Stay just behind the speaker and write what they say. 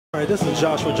Alright, this is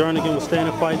Joshua Jernigan with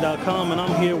StandandFight.com, and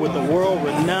I'm here with the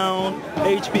world-renowned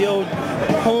HBO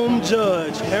home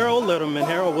judge, Harold Letterman.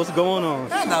 Harold, what's going on?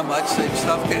 Not much, same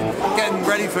stuff. Getting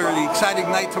ready for the exciting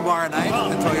night tomorrow night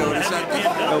at the Toyota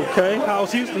Center. Okay,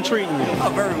 how's Houston treating you?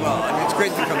 Oh, very well. I mean, it's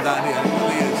great to come down here. It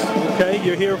really is. Okay,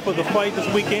 you're here for the fight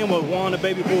this weekend with Juan the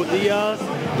Baby Bull Diaz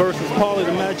versus Paulie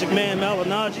the Magic Man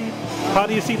Malignaggi. How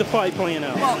do you see the fight playing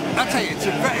out? Well, I'll tell you,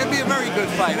 it'll be a very good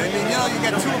fight. I mean, you know, you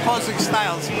got two opposing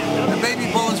styles. The Baby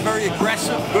Bull is very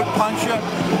aggressive, good puncher.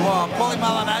 Paulie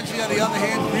Malignaggi, on the other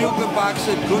hand, real good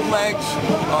boxer, good legs,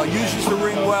 uses the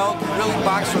ring well, can really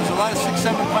box. There's a lot of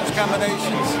 6-7 punch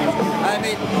combinations. I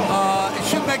mean, it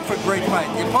should make for a great fight.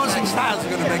 The opposing styles are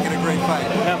going to make it a great fight.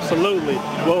 Absolutely.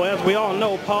 Well, as we all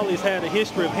know, Paulie's had a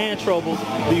history of hand troubles.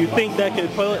 Do you think that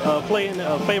could play in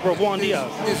favor of Juan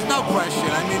Diaz? There's no question.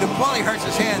 I mean, if Paulie hurts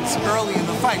his hands early in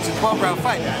the fight, it's a 12-round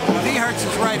fight. If he hurts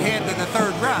his right hand in the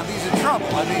third round, he's in trouble.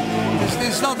 I mean,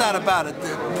 there's no doubt about it.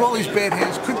 Paulie's bad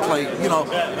hands could play, you know,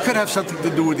 could have something to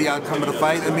do with the outcome of the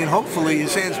fight. I mean, hopefully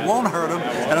his hands won't hurt him,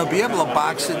 and he'll be able to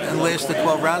box it and last the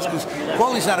 12 rounds, because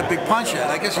Paulie's not a big puncher.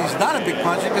 And I guess he's not a big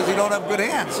puncher because he don't have good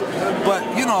hands. But,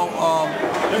 you know,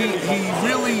 he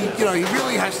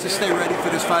really has to stay ready for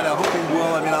this fight. I hope he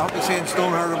will. I mean, I hope his hands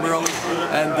don't hurt him early,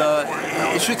 and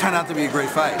it should turn out to be a great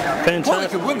fight. Fantastic. Paulie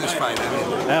could win this fight, I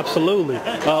mean. Absolutely.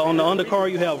 On the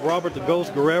undercard, you have Robert the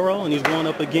Ghost Guerrero, and he's going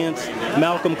up against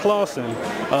Malcolm Clausen.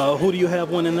 Who do you have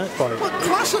winning that fight? Well,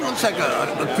 Clausen looks like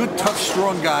a good, tough,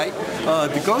 strong guy.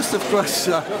 The Ghost, of course,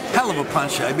 hell of a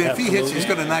puncher. I mean, if he hits, he's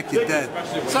going to knock you dead.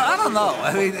 So I don't know.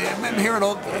 I mean, I'm hearing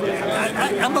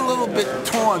I'm a little bit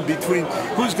torn between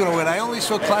who's going to win. I only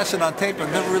saw Clausen on tape.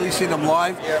 I've never really seen him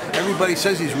live. Everybody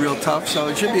says he's real tough, so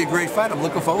it should be a great fight. I'm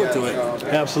looking forward to it.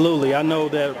 Absolutely. I know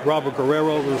that Robert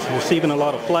Guerrero was receiving a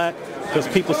lot of flack because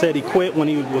people said he quit when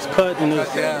he was cut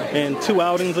in 2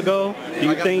 outings ago. Do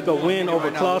you think a win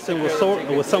over Clausen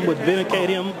would somewhat vindicate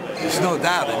him? There's no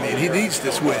doubt. I mean, he needs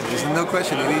this win. There's no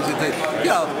question. He needs it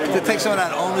to take some of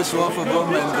that onus off of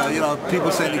him. And you know,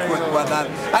 people said he quit and whatnot.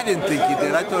 I didn't think he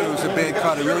did. I thought it was a bad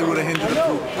card. It really would have hindered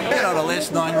him, you know, the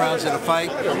last 9 rounds of the fight.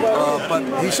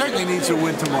 But he certainly needs a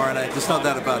win tomorrow night. There's no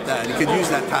doubt about that. He could use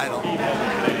that title.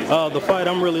 The fight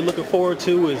I'm really looking forward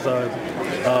to is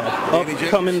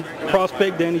upcoming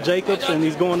prospect Danny Jacobs, and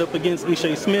he's going up against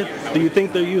Ishii Smith. Do you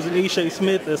think they're using Ishii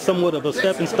Smith as somewhat of a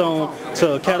stepping stone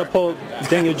to catapult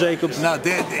Daniel Jacobs? No,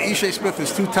 Ishii Smith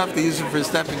is too tough to use him for a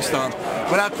stepping stone.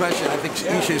 Without question, I think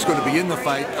Ishii is going to be in the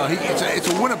fight. It's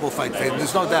a winnable fight for him.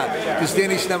 There's no doubt, because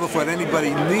Danny's never fought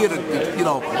anybody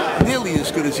nearly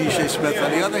as good as Ishii Smith.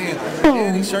 On the other hand,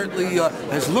 Danny certainly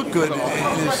has looked good in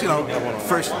his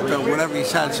first whatever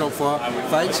he's had so far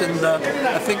fights, and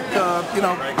I think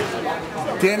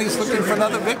Danny's looking for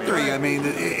another victory. I mean,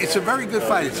 it's a very good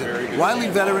fight. It's a wily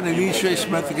veteran in Ishii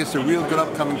Smith against a real good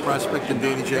upcoming prospect in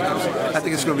Danny Jacobs. I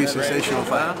think it's going to be a sensational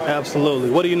fight.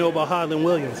 Absolutely. What do you know about Highland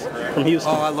Williams from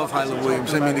Houston? Oh, I love Highland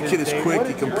Williams. I mean, the kid is quick.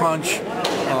 He can punch.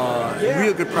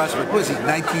 Real good prospect. What is he,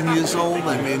 19 years old?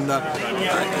 I mean,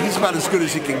 he's about as good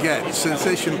as he can get.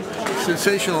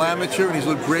 Sensational amateur, and he's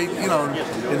looked great, you know,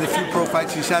 in the few pro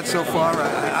fights he's had so far.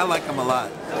 I like him a lot.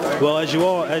 Well, as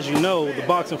you know, the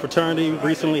boxing fraternity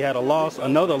recently had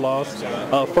another loss.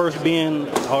 First being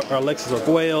Alexis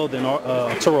Arguello, then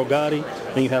Arturo Gatti,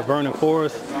 then you have Vernon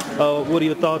Forrest. What are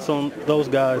your thoughts on those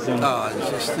guys?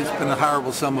 It's been a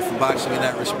horrible summer for boxing in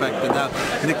that respect. And now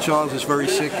Nick Charles is very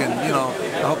sick, and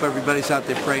I hope everybody's out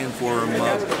there praying for him.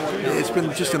 It's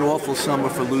been just an awful summer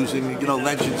for losing,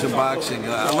 legends in boxing.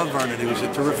 I love Vernon. He was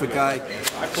a terrific guy.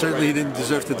 Certainly he didn't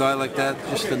deserve to die like that.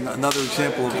 Just another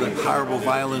example of the horrible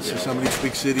violence in some of these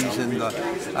big cities, and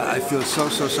I feel so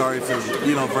sorry for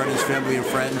Vernon's family and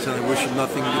friends, and I wish him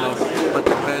nothing but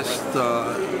the best.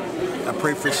 I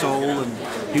pray for his soul, and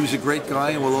he was a great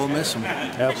guy, and we'll all miss him.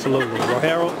 Absolutely. Well,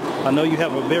 Harold, I know you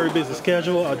have a very busy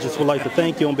schedule. I just would like to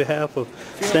thank you on behalf of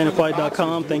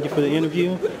StandandFight.com. Thank you for the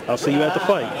interview. I'll see you at the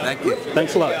fight. Thank you.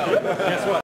 Thanks a lot.